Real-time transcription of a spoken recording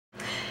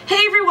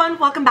everyone,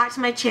 welcome back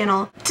to my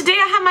channel. Today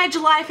I have my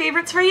July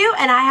favorites for you,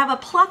 and I have a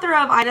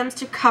plethora of items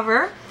to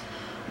cover,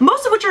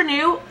 most of which are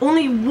new.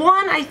 Only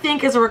one I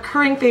think is a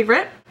recurring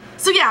favorite.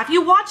 So yeah, if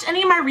you watched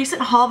any of my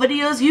recent haul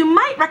videos, you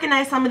might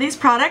recognize some of these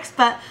products,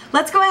 but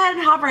let's go ahead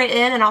and hop right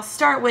in, and I'll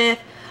start with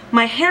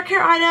my hair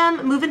care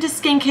item, move into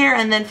skincare,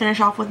 and then finish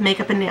off with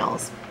makeup and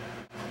nails.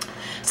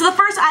 So the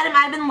first item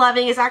I've been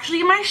loving is actually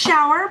in my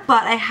shower,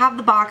 but I have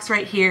the box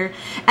right here,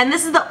 and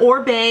this is the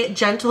Oribe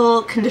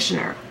Gentle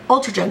Conditioner,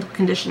 Ultra Gentle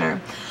Conditioner.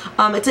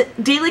 It's a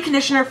daily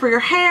conditioner for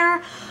your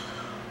hair.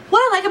 What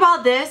I like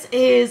about this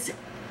is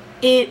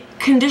it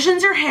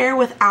conditions your hair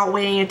without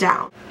weighing it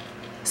down.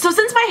 So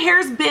since my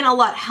hair's been a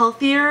lot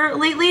healthier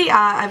lately,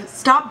 I've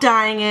stopped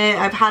dyeing it.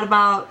 I've had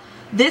about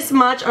this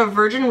much of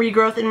virgin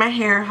regrowth in my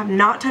hair. Have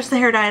not touched the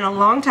hair dye in a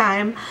long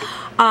time.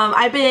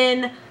 I've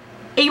been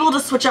able to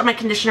switch up my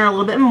conditioner a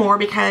little bit more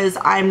because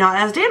I'm not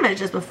as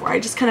damaged as before.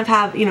 I just kind of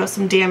have, you know,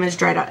 some damaged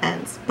dried out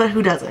ends, but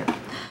who doesn't?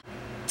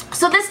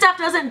 So this stuff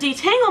doesn't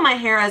detangle my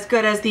hair as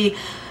good as the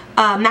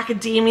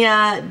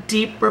Macadamia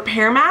Deep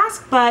Repair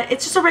Mask, but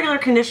it's just a regular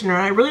conditioner,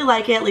 and I really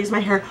like it. It leaves my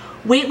hair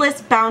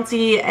weightless,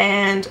 bouncy,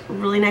 and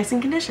really nice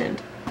and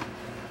conditioned.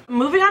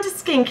 Moving on to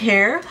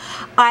skincare,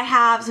 I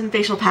have some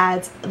facial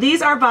pads.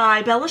 These are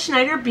by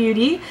Schneider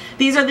Beauty.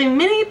 These are the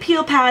Mini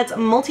Peel Pads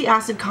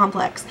Multi-Acid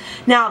Complex.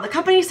 Now, the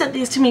company sent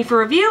these to me for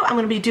review. I'm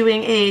going to be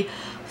doing a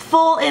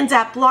full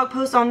in-depth blog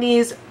post on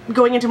these,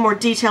 going into more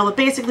detail, but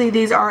basically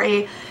these are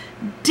a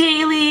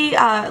daily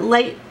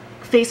light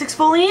face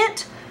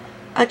exfoliant,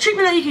 a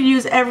treatment that you can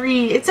use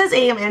it says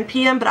AM and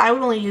PM, but I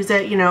would only use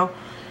it, you know,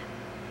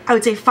 I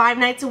would say 5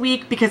 nights a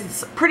week because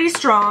it's pretty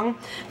strong.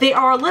 They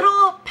are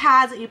little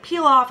pads that you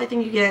peel off. I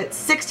think you get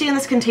 60 in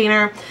this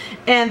container,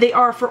 and they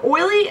are for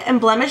oily and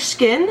blemished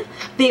skin.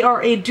 They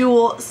are a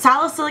dual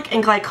salicylic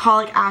and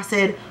glycolic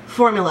acid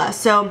formula.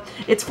 So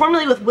it's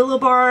formulated with willow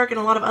bark and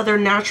a lot of other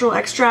natural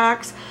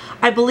extracts.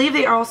 I believe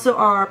they also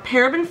are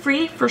paraben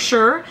free for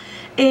sure,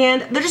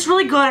 and they're just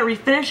really good at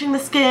refinishing the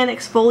skin,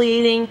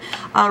 exfoliating,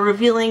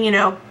 revealing, you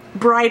know,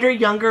 brighter,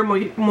 younger,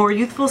 more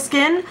youthful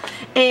skin,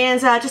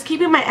 and just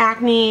keeping my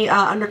acne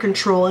under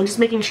control and just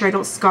making sure I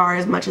don't scar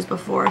as much as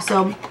before.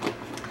 So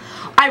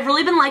I've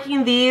really been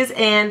liking these,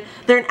 and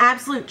they're an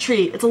absolute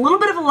treat. It's a little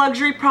bit of a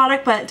luxury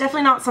product, but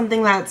definitely not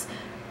something that's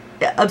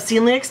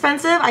obscenely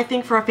expensive. I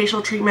think for a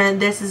facial treatment,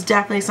 this is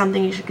definitely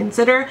something you should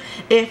consider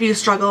if you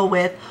struggle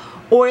with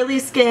oily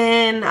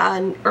skin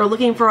or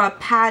looking for a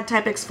pad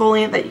type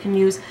exfoliant that you can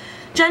use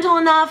gentle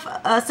enough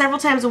several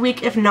times a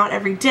week, if not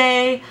every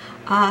day.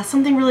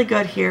 Something really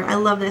good here. I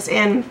love this,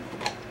 and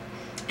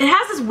it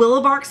has this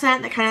willow bark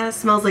scent that kind of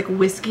smells like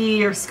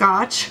whiskey or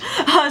scotch,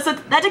 so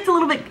that takes a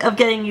little bit of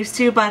getting used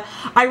to, but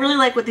I really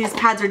like what these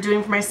pads are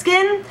doing for my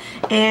skin,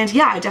 and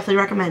yeah, I definitely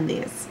recommend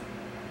these.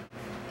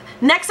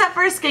 Next up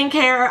for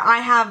skincare, I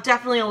have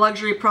definitely a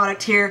luxury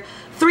product here,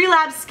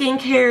 theLab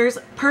Skincare's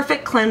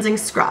Perfect Cleansing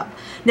Scrub.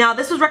 Now,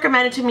 this was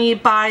recommended to me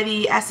by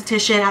the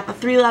esthetician at the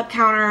theLab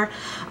counter.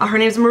 Her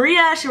name's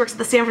Maria. She works at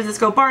the San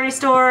Francisco Barney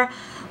store.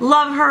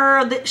 Love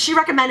her. She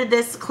recommended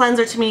this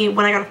cleanser to me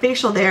when I got a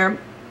facial there.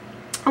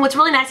 And what's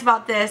really nice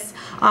about this,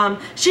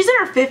 she's in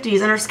her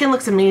 50s and her skin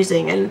looks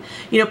amazing. And,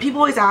 you know, people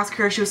always ask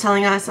her, she was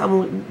telling us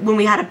when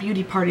we had a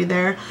beauty party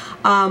there,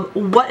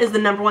 what is the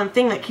 #1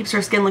 thing that keeps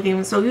her skin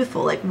looking so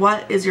youthful? Like,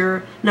 what is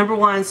your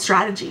 #1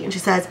 strategy? And she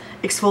says,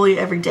 exfoliate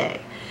every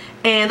day.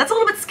 And that's a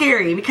little bit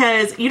scary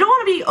because you don't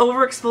want to be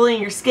over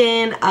exfoliating your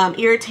skin,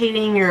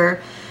 irritating your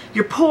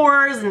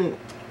pores, and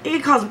it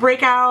can cause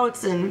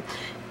breakouts and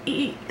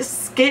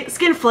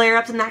skin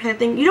flare-ups and that kind of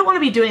thing. You don't want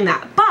to be doing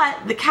that,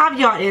 but the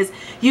caveat is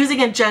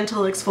using a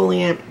gentle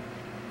exfoliant.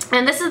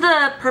 And this is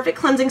the Perfect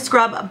Cleansing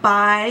Scrub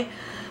by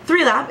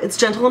theLab. It's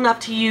gentle enough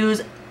to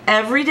use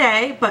every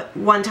day, but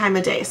 1 time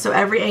a day, so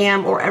every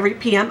AM or every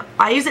PM.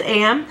 I use it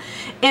AM,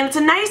 and it's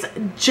a nice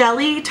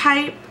jelly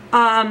type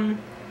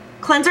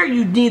cleanser.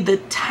 You need the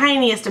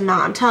tiniest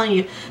amount. I'm telling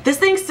you, this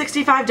thing's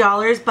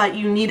 $65, but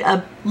you need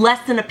a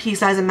less than a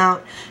pea-size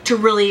amount to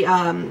really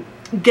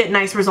get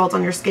nice results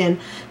on your skin.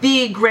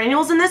 The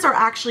granules in this are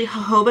actually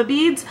jojoba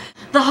beads.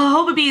 The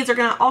jojoba beads are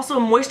going to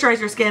also moisturize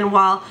your skin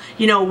while,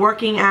 you know,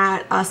 working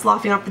at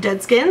sloughing off the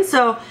dead skin.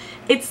 So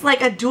it's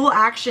like a dual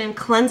action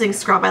cleansing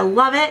scrub. I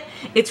love it.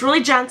 It's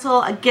really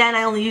gentle. Again,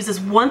 I only use this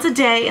once a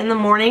day in the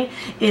morning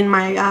in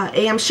my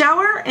AM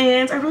shower,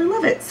 and I really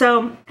love it.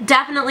 So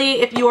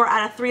definitely, if you are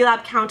at a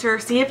theLab counter,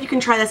 see if you can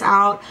try this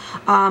out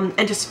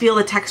and just feel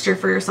the texture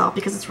for yourself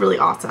because it's really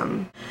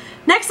awesome.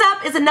 Next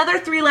up is another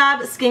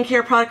theLab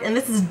skincare product, and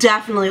this is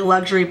definitely a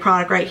luxury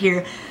product right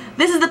here.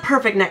 This is the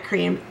Perfect Neck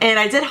Cream, and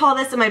I did haul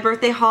this in my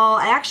birthday haul.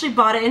 I actually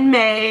bought it in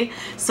May,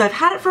 so I've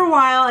had it for a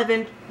while. I've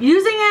been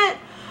using it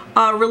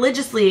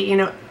religiously, you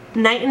know,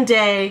 night and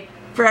day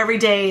for every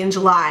day in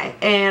July,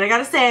 and I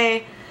gotta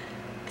say,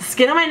 the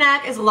skin on my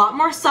neck is a lot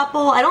more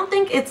supple. I don't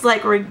think it's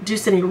like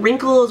reduced any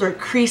wrinkles or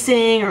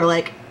creasing or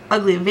like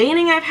ugly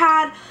veining I've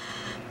had.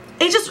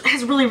 It just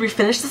has really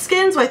refinished the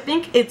skin, so I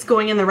think it's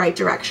going in the right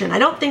direction. I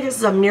don't think this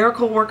is a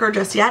miracle worker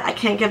just yet. I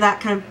can't give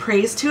that kind of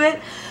praise to it,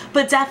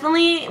 but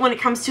definitely when it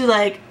comes to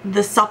like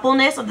the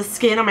suppleness of the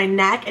skin on my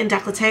neck and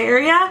décolleté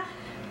area,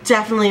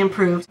 definitely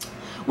improved.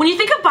 When you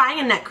think of buying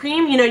a neck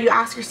cream, you know, you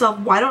ask yourself,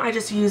 why don't I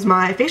just use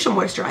my facial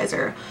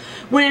moisturizer?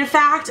 When in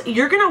fact,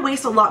 you're gonna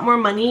waste a lot more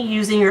money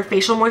using your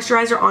facial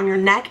moisturizer on your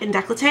neck and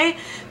décolleté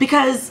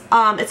because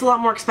it's a lot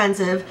more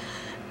expensive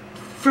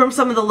from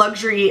some of the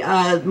luxury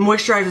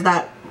moisturizers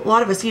that a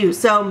lot of us use.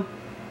 So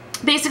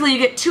basically you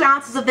get 2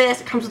 ounces of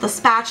this, it comes with a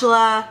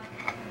spatula,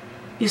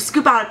 you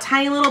scoop out a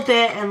tiny little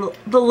bit, and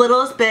the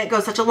littlest bit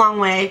goes such a long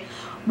way.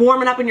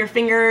 Warm it up in your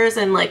fingers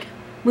and like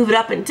move it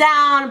up and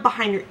down,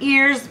 behind your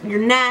ears, your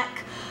neck,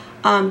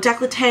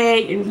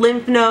 décolleté, your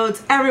lymph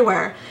nodes,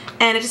 everywhere.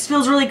 And it just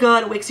feels really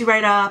good, it wakes you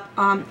right up,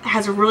 it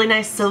has a really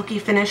nice silky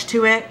finish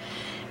to it.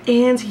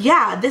 And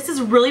yeah, this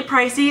is really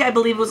pricey. I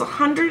believe it was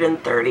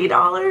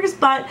 $130,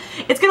 but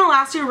it's gonna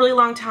last you a really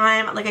long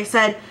time. Like I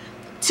said,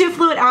 2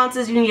 fluid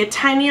ounces, you need a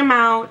tiny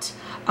amount,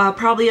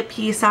 probably a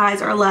pea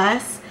size or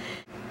less.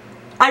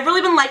 I've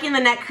really been liking the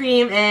neck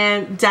cream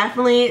and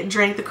definitely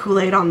drank the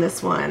Kool-Aid on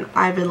this one.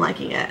 I've been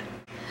liking it.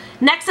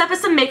 Next up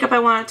is some makeup I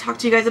want to talk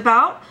to you guys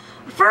about.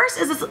 First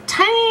is this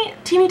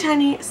teeny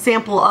tiny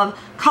sample of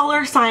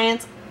Color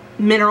Science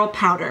Mineral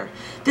Powder.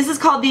 This is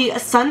called the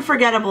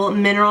Sunforgettable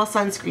Mineral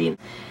Sunscreen.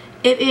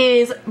 It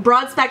is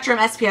broad spectrum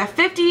SPF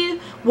 50,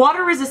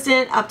 water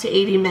resistant up to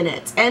 80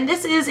 minutes. And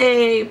this is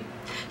a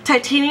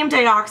titanium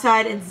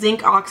dioxide and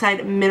zinc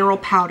oxide mineral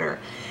powder.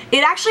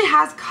 It actually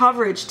has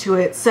coverage to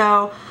it.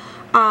 So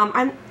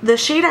the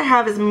shade I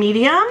have is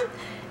medium.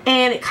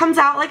 And it comes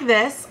out like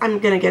this. I'm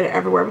gonna get it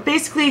everywhere. But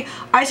basically,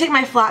 I take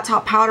my flat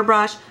top powder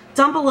brush,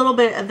 dump a little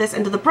bit of this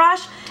into the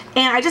brush,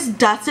 and I just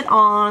dust it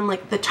on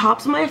like the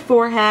tops of my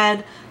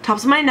forehead,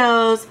 tops of my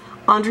nose,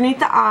 underneath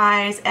the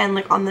eyes, and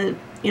like on the,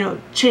 you know,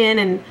 chin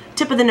and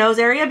tip of the nose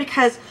area,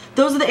 because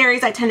those are the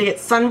areas I tend to get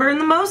sunburned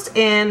the most,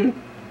 and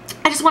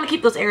I just want to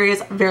keep those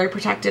areas very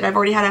protected. I've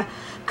already had a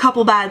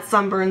couple bad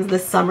sunburns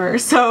this summer.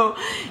 So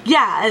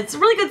yeah, it's a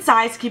really good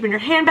size to keep in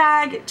your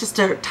handbag just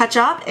to touch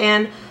up,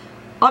 and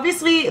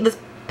obviously this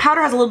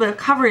powder has a little bit of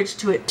coverage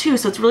to it too,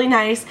 so it's really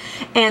nice,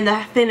 and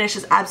the finish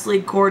is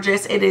absolutely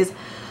gorgeous. It is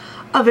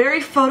a very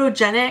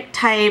photogenic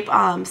type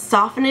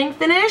softening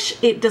finish.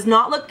 It does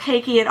not look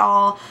cakey at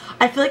all.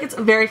 I feel like it's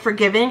very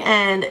forgiving,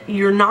 and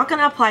you're not going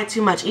to apply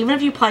too much. Even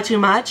if you apply too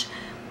much,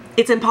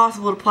 it's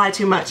impossible to apply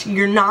too much.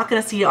 You're not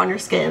going to see it on your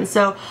skin.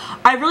 So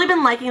I've really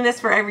been liking this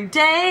for every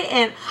day,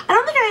 and I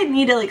don't think I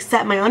need to like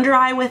set my under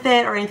eye with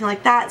it or anything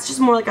like that. It's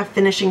just more like a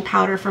finishing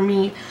powder for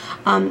me,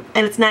 and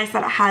it's nice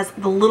that it has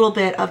the little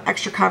bit of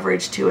extra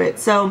coverage to it.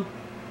 So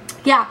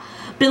yeah,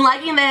 been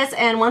liking this,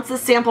 and once the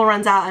sample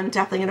runs out, I'm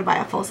definitely going to buy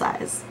a full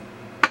size.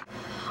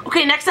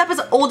 Okay, next up is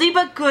oldie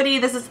but goodie.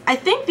 This is, I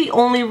think, the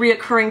only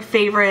reoccurring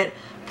favorite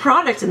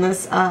product in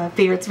this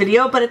favorites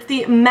video, but it's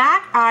the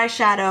MAC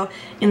eyeshadow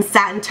in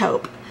Satin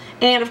Taupe.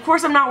 And of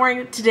course I'm not wearing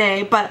it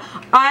today, but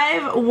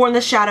I've worn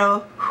this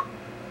shadow.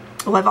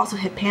 Oh, I've also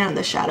hit pan on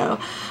this shadow.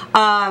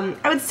 I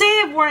would say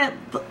I've worn it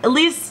at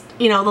least,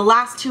 you know, the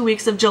last 2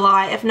 weeks of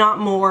July, if not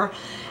more,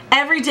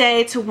 every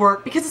day to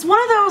work, because it's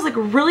one of those like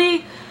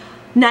really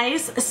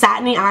nice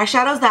satiny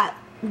eyeshadows that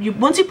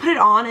once you put it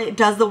on, it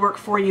does the work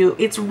for you.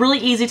 It's really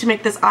easy to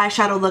make this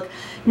eyeshadow look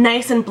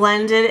nice and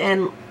blended,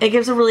 and it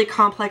gives a really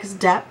complex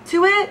depth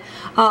to it.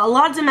 A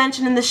lot of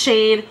dimension in the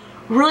shade.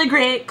 Really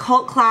great,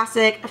 cult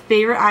classic,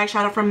 favorite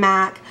eyeshadow from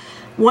MAC.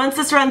 Once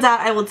this runs out,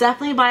 I will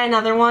definitely buy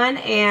another one,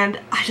 and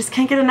I just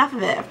can't get enough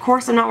of it. Of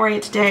course, I'm not wearing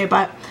it today,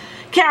 but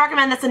can't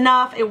recommend this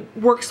enough. It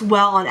works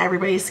well on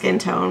everybody's skin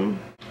tone.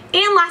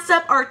 And last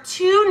up are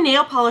 2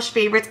 nail polish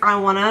favorites I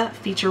want to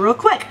feature real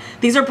quick.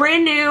 These are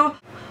brand new.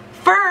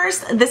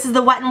 First, this is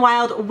the Wet n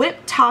Wild Whip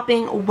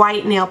Topping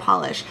White Nail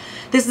Polish.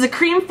 This is a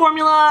cream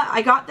formula.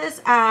 I got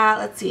this at,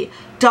 let's see,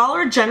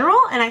 Dollar General,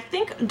 and I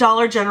think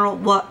Dollar General,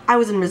 well, I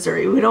was in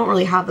Missouri. We don't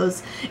really have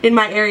those in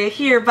my area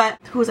here, but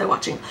who was I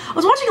watching? I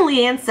was watching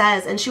Leanne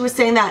Says, and she was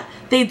saying that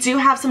they do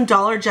have some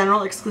Dollar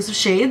General exclusive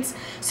shades.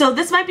 So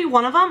this might be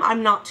one of them.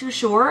 I'm not too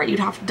sure. You'd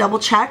have to double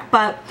check,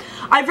 but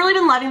I've really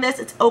been loving this.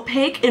 It's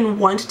opaque in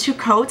 1 to 2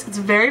 coats. It's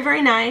very,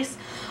 very nice.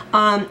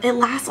 It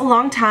lasts a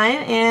long time,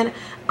 and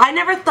I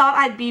never thought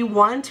I'd be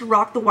one to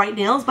rock the white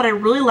nails, but I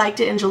really liked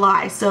it in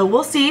July, so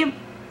we'll see.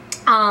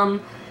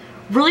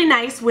 Really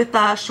nice with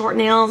short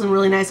nails, and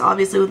really nice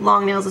obviously with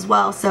long nails as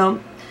well. So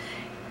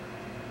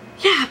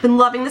yeah, I've been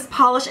loving this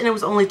polish, and it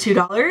was only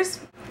 $2.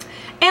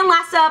 And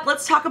last up,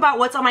 let's talk about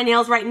what's on my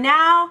nails right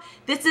now.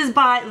 This is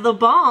by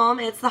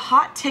theBalm. It's the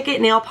Hot Ticket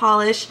nail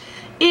polish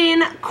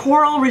in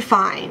Coral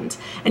Refined,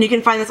 and you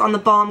can find this on the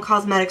Balm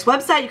Cosmetics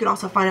website. You can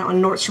also find it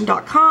on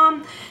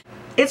Nordstrom.com.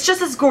 It's just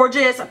this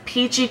gorgeous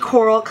peachy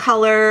coral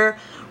color,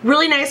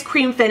 really nice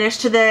cream finish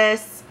to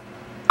this.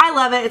 I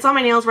love it. It's on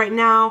my nails right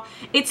now.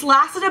 It's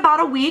lasted about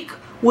a week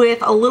with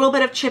a little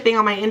bit of chipping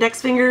on my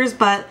index fingers,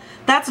 but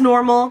that's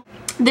normal.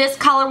 This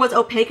color was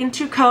opaque in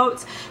 2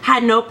 coats,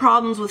 had no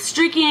problems with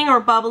streaking or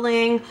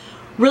bubbling.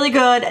 Really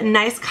good,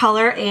 nice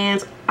color,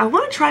 and I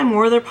want to try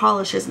more of their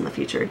polishes in the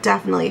future,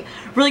 definitely.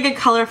 Really good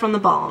color from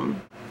theBalm.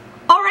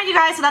 Alright you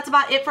guys, so that's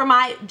about it for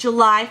my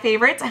July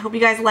favorites. I hope you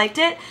guys liked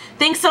it.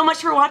 Thanks so much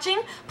for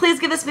watching. Please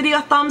give this video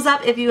a thumbs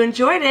up if you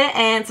enjoyed it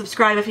and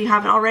subscribe if you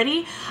haven't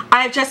already.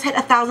 I have just hit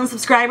 1,000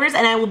 subscribers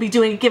and I will be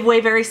doing a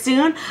giveaway very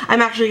soon.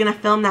 I'm actually going to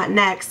film that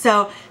next.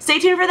 So stay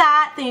tuned for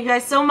that. Thank you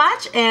guys so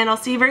much and I'll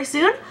see you very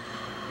soon.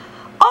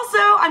 Also,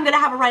 I'm going to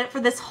have a write-up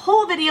for this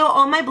whole video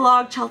on my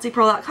blog,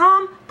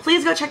 chelseapearl.com.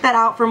 Please go check that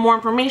out for more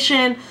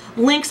information,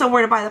 links on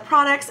where to buy the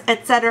products,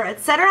 etc.,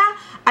 etc.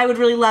 I would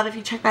really love if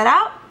you check that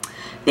out.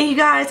 Thank you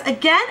guys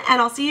again,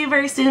 and I'll see you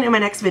very soon in my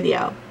next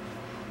video.